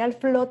a salir al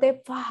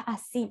flote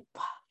así,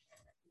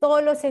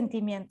 todos los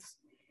sentimientos.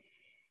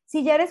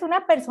 Si ya eres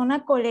una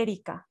persona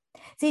colérica,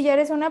 si ya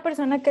eres una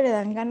persona que le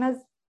dan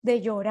ganas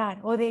de llorar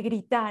o de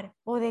gritar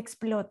o de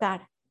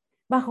explotar,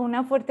 bajo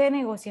una fuerte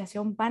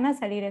negociación van a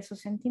salir esos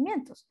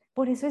sentimientos.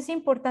 Por eso es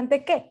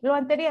importante que lo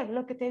anterior,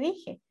 lo que te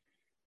dije,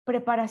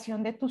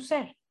 preparación de tu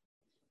ser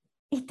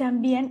y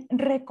también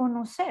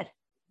reconocer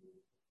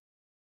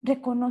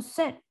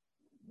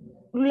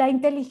la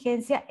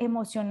inteligencia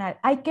emocional.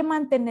 Hay que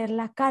mantener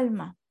la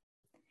calma.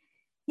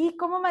 ¿Y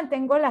cómo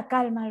mantengo la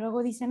calma?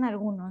 Luego dicen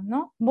algunos,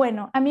 ¿no?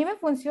 Bueno, a mí me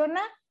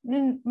funciona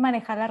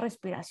manejar la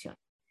respiración,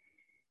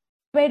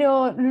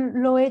 pero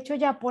lo he hecho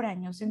ya por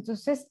años.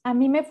 Entonces, a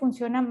mí me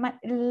funciona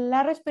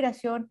la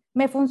respiración,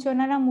 me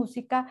funciona la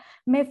música,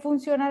 me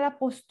funciona la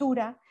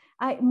postura.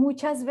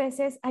 Muchas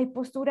veces hay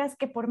posturas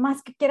que por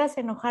más que quieras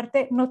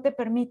enojarte, no te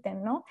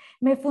permiten, ¿no?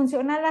 Me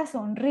funciona la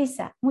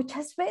sonrisa.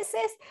 Muchas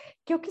veces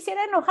yo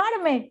quisiera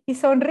enojarme y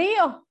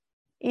sonrío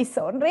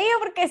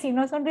porque si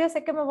no sonrío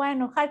sé que me voy a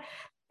enojar,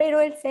 pero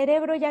el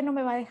cerebro ya no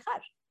me va a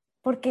dejar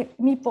porque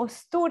mi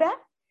postura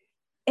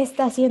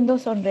está haciendo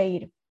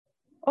sonreír.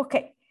 Ok.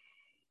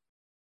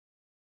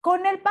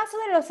 Con el paso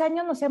de los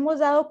años nos hemos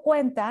dado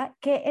cuenta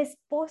que es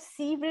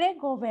posible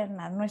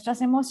gobernar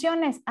nuestras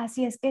emociones,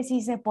 así es que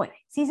sí se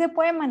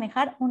puede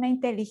manejar una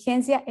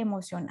inteligencia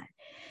emocional.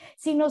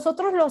 Si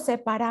nosotros lo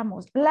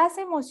separamos, las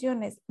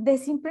emociones de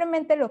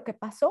simplemente lo que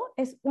pasó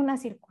es una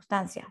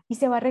circunstancia y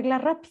se va a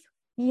arreglar rápido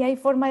y hay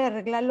forma de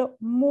arreglarlo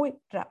muy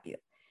rápido.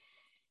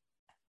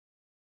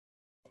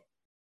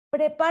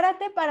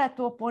 Prepárate para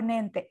tu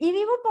oponente. Y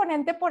digo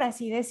oponente por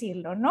así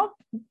decirlo, ¿no?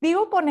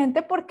 Digo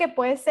oponente porque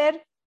puede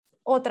ser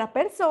otra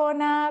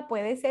persona,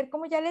 puede ser,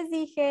 como ya les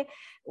dije,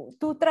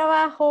 tu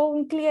trabajo,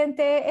 un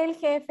cliente, el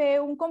jefe,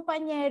 un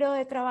compañero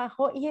de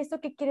trabajo. ¿Y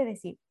esto qué quiere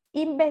decir?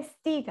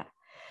 Investiga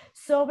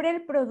sobre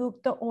el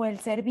producto o el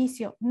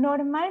servicio.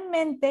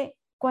 Normalmente,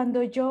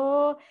 cuando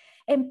yo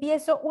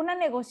empiezo una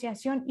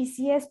negociación y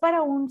si es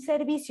para un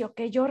servicio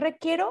que yo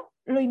requiero,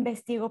 lo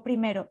investigo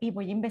primero y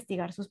voy a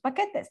investigar sus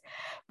paquetes,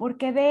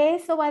 porque de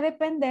eso va a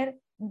depender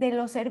de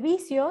los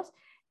servicios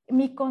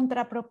mi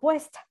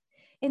contrapropuesta.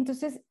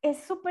 Entonces, es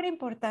súper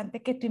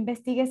importante que tú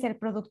investigues el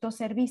producto o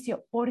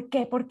servicio. ¿Por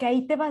qué? Porque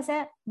ahí te vas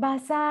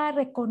a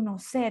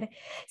reconocer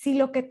si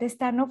lo que te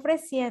están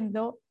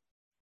ofreciendo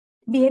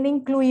viene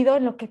incluido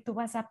en lo que tú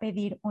vas a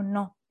pedir o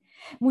no.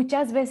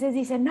 Muchas veces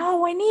dicen, no,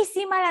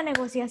 buenísima la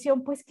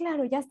negociación. Pues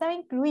claro, ya estaba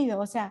incluido.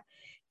 O sea,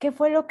 ¿qué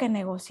fue lo que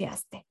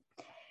negociaste?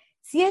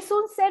 Si es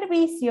un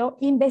servicio,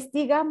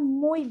 investiga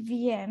muy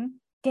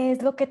bien qué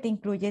es lo que te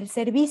incluye el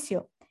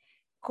servicio.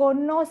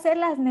 conoce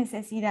las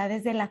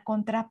necesidades de la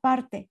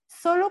contraparte.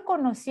 Solo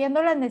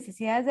conociendo las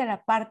necesidades de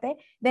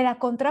la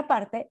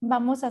contraparte,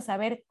 vamos a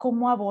saber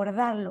cómo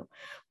abordarlo,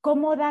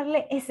 cómo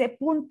darle ese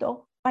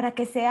punto para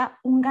que sea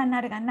un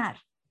ganar-ganar.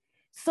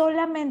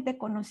 Solamente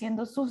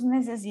conociendo sus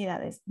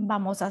necesidades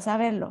vamos a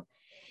saberlo.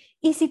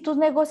 Y si tus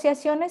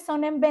negociaciones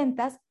son en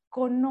ventas,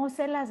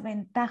 conoce las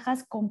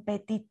ventajas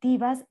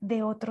competitivas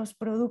de otros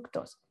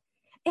productos.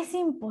 Es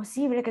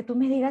imposible que tú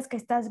me digas que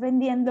estás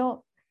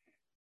vendiendo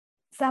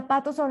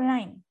zapatos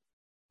online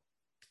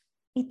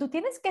y tú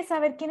tienes que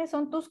saber quiénes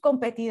son tus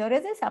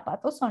competidores de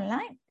zapatos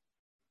online.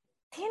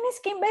 Tienes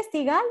que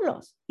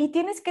investigarlos y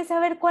tienes que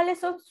saber cuáles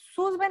son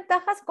sus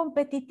ventajas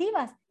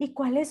competitivas y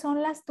cuáles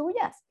son las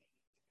tuyas.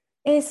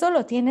 Eso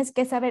lo tienes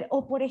que saber.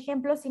 O, por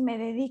ejemplo, si me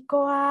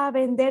dedico a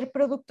vender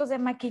productos de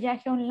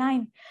maquillaje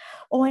online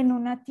o en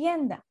una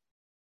tienda,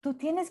 tú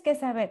tienes que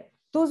saber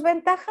tus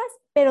ventajas,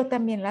 pero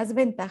también las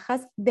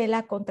ventajas de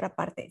la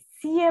contraparte.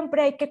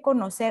 Siempre hay que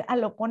conocer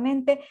al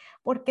oponente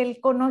porque el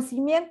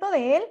conocimiento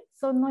de él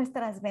son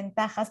nuestras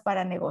ventajas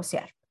para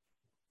negociar.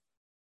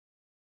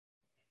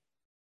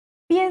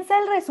 Piensa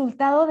el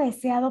resultado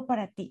deseado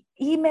para ti.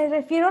 Y me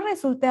refiero al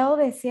resultado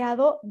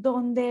deseado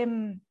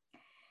donde,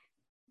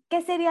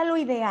 ¿qué sería lo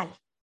ideal?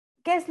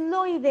 ¿Qué es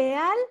lo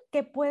ideal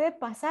que puede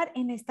pasar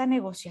en esta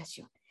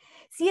negociación?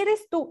 Si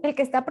eres tú el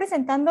que está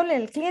presentándole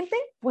al cliente,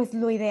 pues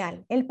lo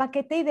ideal, el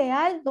paquete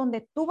ideal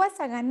donde tú vas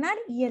a ganar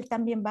y él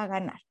también va a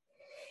ganar.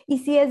 Y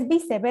si es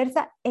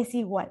viceversa, es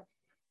igual.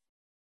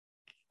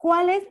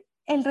 ¿Cuál es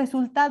el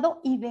resultado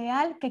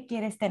ideal que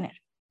quieres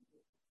tener?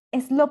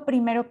 Es lo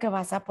primero que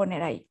vas a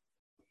poner ahí.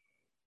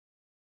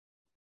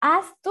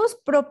 Haz tus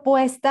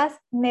propuestas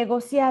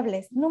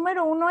negociables.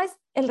 Número 1 es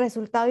el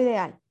resultado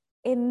ideal.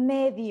 En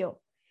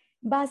medio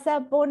vas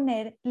a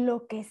poner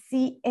lo que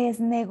sí es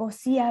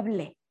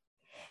negociable.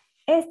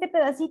 Este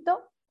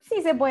pedacito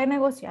sí se puede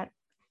negociar.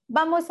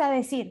 Vamos a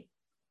decir,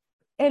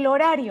 el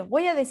horario,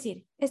 voy a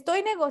decir,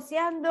 estoy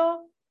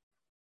negociando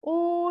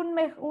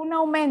un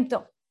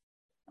aumento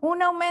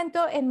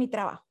en mi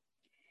trabajo.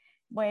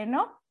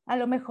 Bueno, a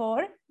lo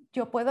mejor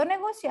yo puedo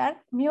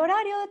negociar mi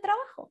horario de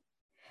trabajo,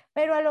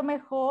 pero a lo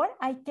mejor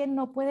hay quien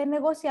no puede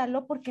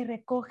negociarlo porque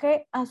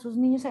recoge a sus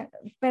niños,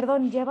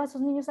 lleva a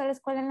sus niños a la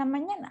escuela en la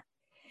mañana.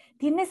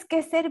 Tienes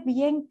que ser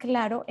bien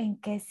claro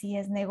en que sí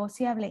es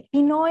negociable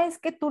y no es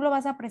que tú lo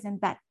vas a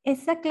presentar.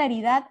 Esa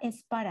claridad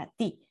es para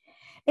ti.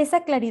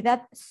 Esa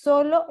claridad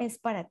solo es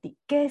para ti.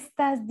 ¿Qué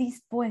estás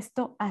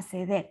dispuesto a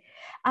ceder?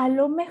 A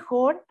lo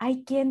mejor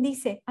hay quien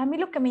dice, a mí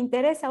lo que me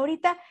interesa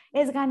ahorita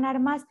es ganar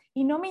más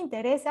y no me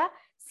interesa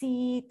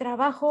si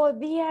trabajo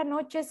día,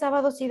 noche,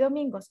 sábados y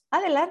domingos.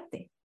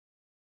 Adelante.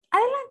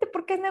 Adelante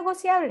porque es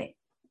negociable.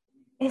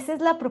 Esa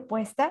es la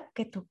propuesta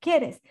que tú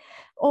quieres.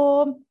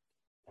 O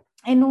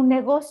en un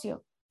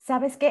negocio,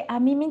 sabes que a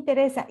mí me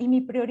interesa y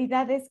mi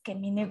prioridad es que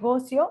mi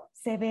negocio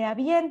se vea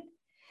bien.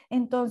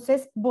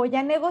 Entonces voy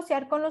a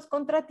negociar con los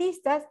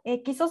contratistas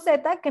X o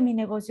Z que mi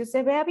negocio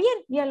se vea bien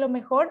y a lo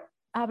mejor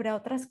habrá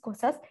otras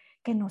cosas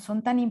que no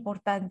son tan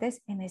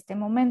importantes en este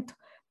momento,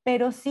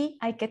 pero sí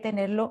hay que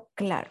tenerlo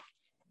claro.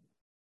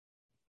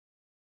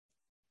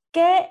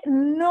 ¿Qué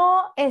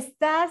no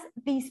estás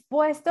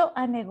dispuesto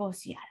a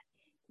negociar?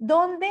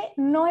 ¿Dónde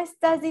no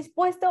estás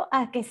dispuesto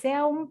a que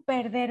sea un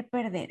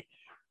perder-perder?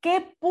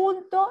 ¿Qué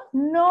punto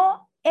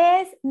no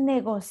es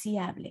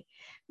negociable?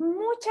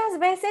 Muchas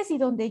veces y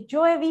donde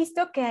yo he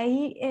visto que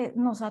ahí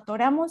nos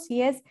atoramos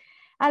y es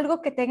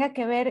algo que tenga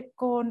que ver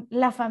con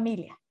la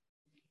familia,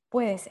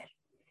 puede ser,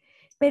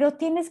 pero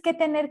tienes que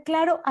tener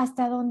claro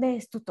hasta dónde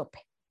es tu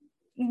tope.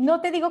 Y no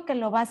te digo que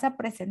lo vas a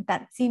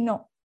presentar,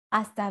 sino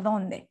hasta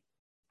dónde.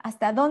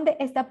 Hasta dónde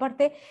esta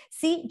parte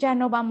sí ya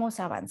no vamos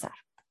a avanzar.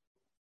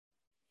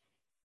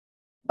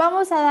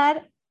 Vamos a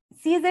dar,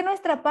 si es de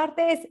nuestra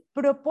parte, es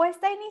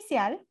propuesta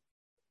inicial,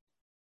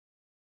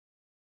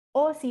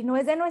 o si no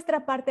es de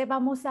nuestra parte,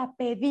 vamos a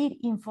pedir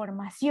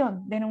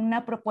información de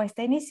una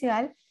propuesta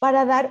inicial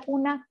para dar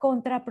una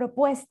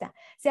contrapropuesta.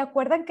 ¿Se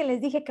acuerdan que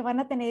les dije que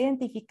van a tener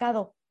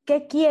identificado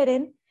qué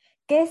quieren,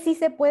 qué sí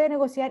se puede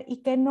negociar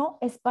y qué no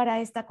es para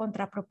esta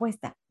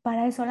contrapropuesta?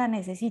 Para eso la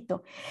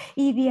necesito.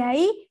 Y de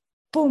ahí,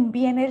 ¡pum!,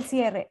 viene el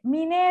cierre.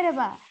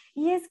 Minerva,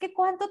 ¿y es que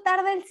cuánto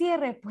tarda el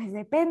cierre? Pues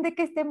depende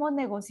que estemos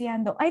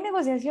negociando. Hay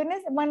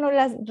negociaciones, bueno,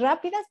 las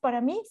rápidas para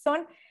mí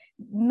son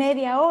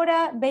media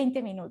hora,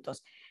 20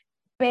 minutos.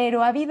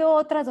 Pero ha habido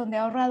otras donde he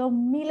ahorrado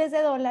miles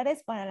de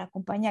dólares para la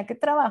compañía que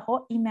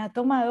trabajo y me ha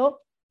tomado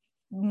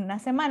una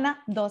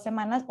semana, 2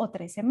 semanas o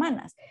 3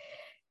 semanas.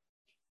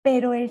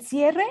 Pero el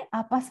cierre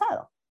ha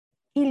pasado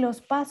y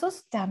los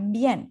pasos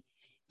también.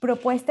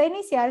 Propuesta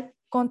inicial,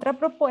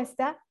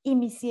 contrapropuesta y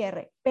mi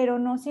cierre, pero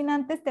no sin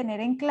antes tener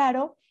en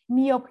claro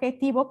mi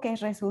objetivo, que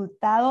es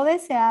resultado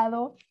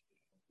deseado,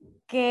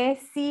 que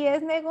sí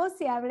es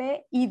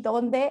negociable y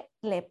dónde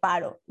le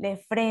paro, le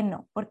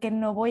freno, porque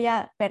no voy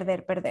a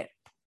perder.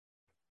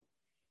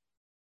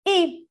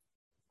 Y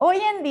hoy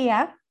en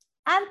día,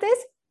 antes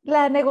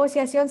la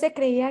negociación se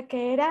creía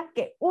que era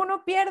que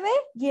uno pierde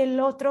y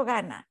el otro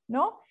gana,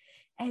 ¿no?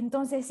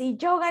 Entonces, si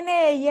yo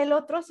gané y el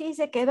otro sí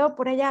se quedó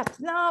por allá,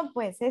 no,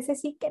 pues ese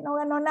sí que no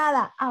ganó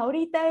nada.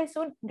 Ahorita es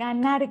un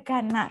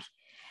ganar-ganar.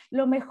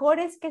 Lo mejor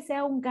es que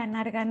sea un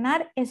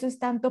ganar-ganar. Eso es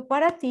tanto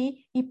para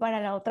ti y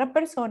para la otra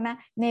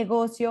persona,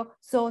 negocio,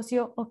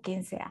 socio o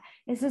quien sea.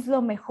 Eso es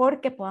lo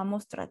mejor que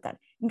podamos tratar.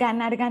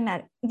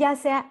 Ganar-ganar, ya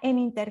sea en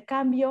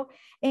intercambio,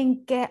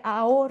 en que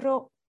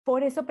ahorro.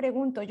 Por eso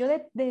pregunto, yo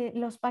de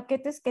los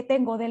paquetes que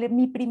tengo de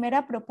mi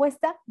primera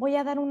propuesta, voy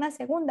a dar una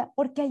segunda,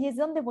 porque ahí es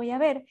donde voy a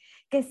ver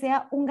que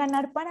sea un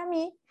ganar para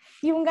mí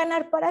y un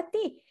ganar para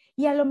ti.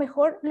 Y a lo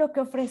mejor lo que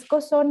ofrezco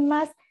son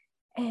más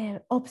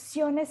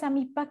opciones a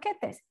mis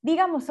paquetes.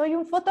 Digamos, soy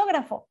un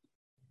fotógrafo.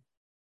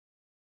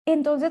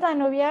 Entonces la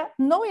novia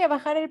no voy a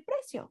bajar el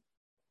precio.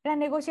 La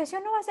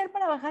negociación no va a ser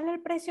para bajarle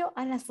el precio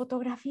a las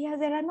fotografías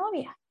de la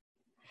novia.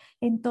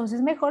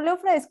 Entonces mejor le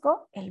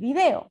ofrezco el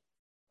video.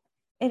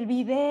 El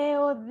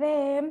video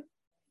de,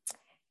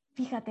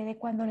 fíjate, de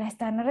cuando la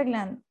están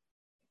arreglando.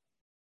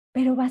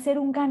 Pero va a ser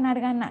un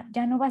ganar-ganar,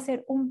 ya no va a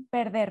ser un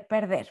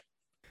perder-perder.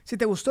 Si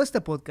te gustó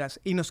este podcast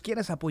y nos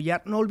quieres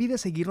apoyar, no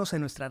olvides seguirnos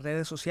en nuestras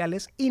redes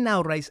sociales y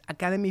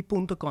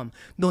nowriseacademy.com,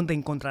 donde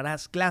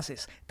encontrarás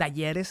clases,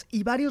 talleres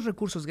y varios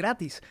recursos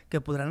gratis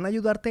que podrán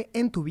ayudarte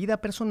en tu vida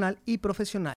personal y profesional.